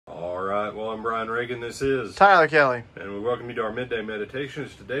Hello, I'm Brian Reagan. This is Tyler Kelly. And we welcome you to our midday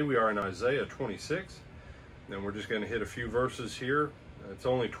meditations. Today we are in Isaiah 26. And we're just going to hit a few verses here. It's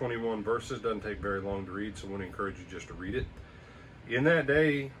only 21 verses. Doesn't take very long to read, so I want to encourage you just to read it. In that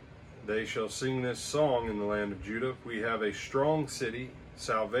day they shall sing this song in the land of Judah. We have a strong city,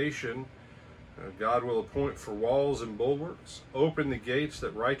 salvation. God will appoint for walls and bulwarks. Open the gates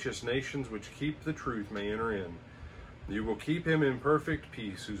that righteous nations which keep the truth may enter in. You will keep him in perfect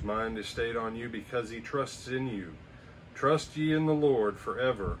peace, whose mind is stayed on you, because he trusts in you. Trust ye in the Lord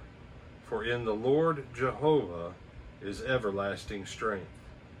forever, for in the Lord Jehovah is everlasting strength.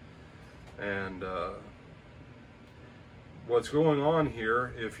 And what's going on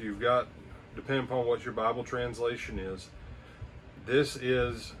here, if you've got, depending upon what your Bible translation is, this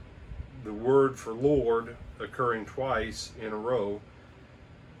is the word for Lord occurring twice in a row.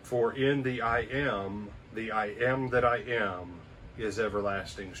 For in the I am that I am is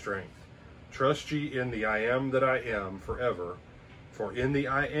everlasting strength. Trust ye in the I am that I am forever, for in the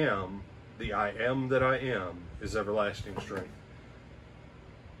I am that I am is everlasting strength.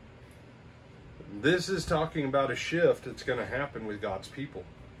 This is talking about a shift that's going to happen with God's people.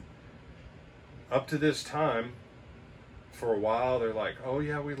 Up to this time, for a while, they're like, oh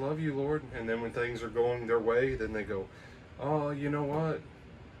yeah, we love you, Lord. And then when things are going their way, then they go, oh, you know what?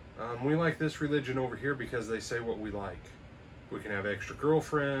 We like this religion over here because they say what we like. We can have extra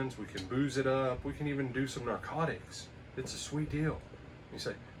girlfriends, we can booze it up, we can even do some narcotics. It's a sweet deal. You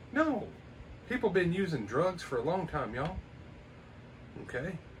say, no, people been using drugs for a long time, y'all.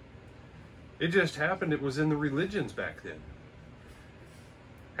 Okay. It just happened it was in the religions back then.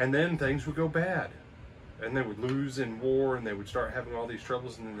 And then things would go bad. And they would lose in war, and they would start having all these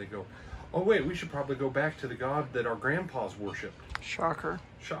troubles, and then they go, oh wait, we should probably go back to the God that our grandpas worshipped. Shocker.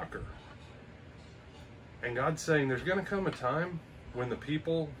 Shocker. And God's saying there's going to come a time when the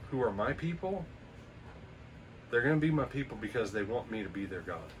people who are my people, they're going to be my people because they want me to be their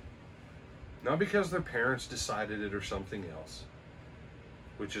God. Not because their parents decided it or something else,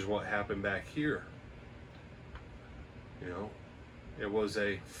 which is what happened back here. You know, it was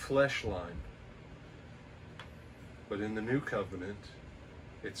a flesh line. But in the new covenant,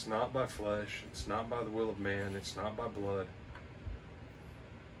 it's not by flesh, it's not by the will of man, it's not by blood.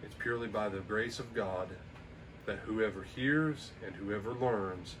 It's purely by the grace of God that whoever hears and whoever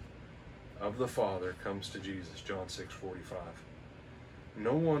learns of the Father comes to Jesus, John 6:45.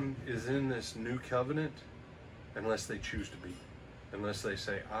 No one is in this new covenant unless they choose to be. Unless they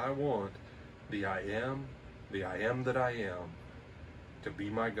say, I want the I am that I am to be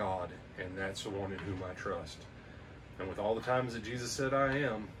my God, and that's the one in whom I trust. And with all the times that Jesus said I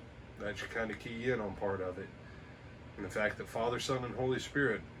am, that should kind of key in on part of it. And the fact that Father, Son, and Holy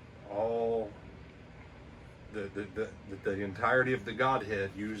Spirit, all the entirety of the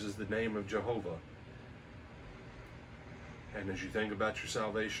Godhead uses the name of Jehovah. And as you think about your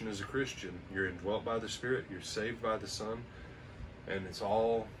salvation as a Christian, you're indwelt by the Spirit, you're saved by the Son, and it's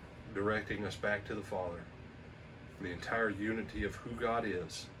all directing us back to the Father. The entire unity of who God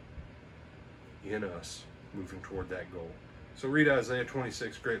is in us, moving toward that goal. So read Isaiah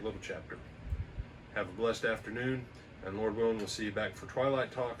 26, great little chapter. Have a blessed afternoon, and Lord willing, we'll see you back for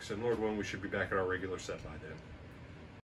Twilight Talks, and Lord willing, we should be back at our regular set by then.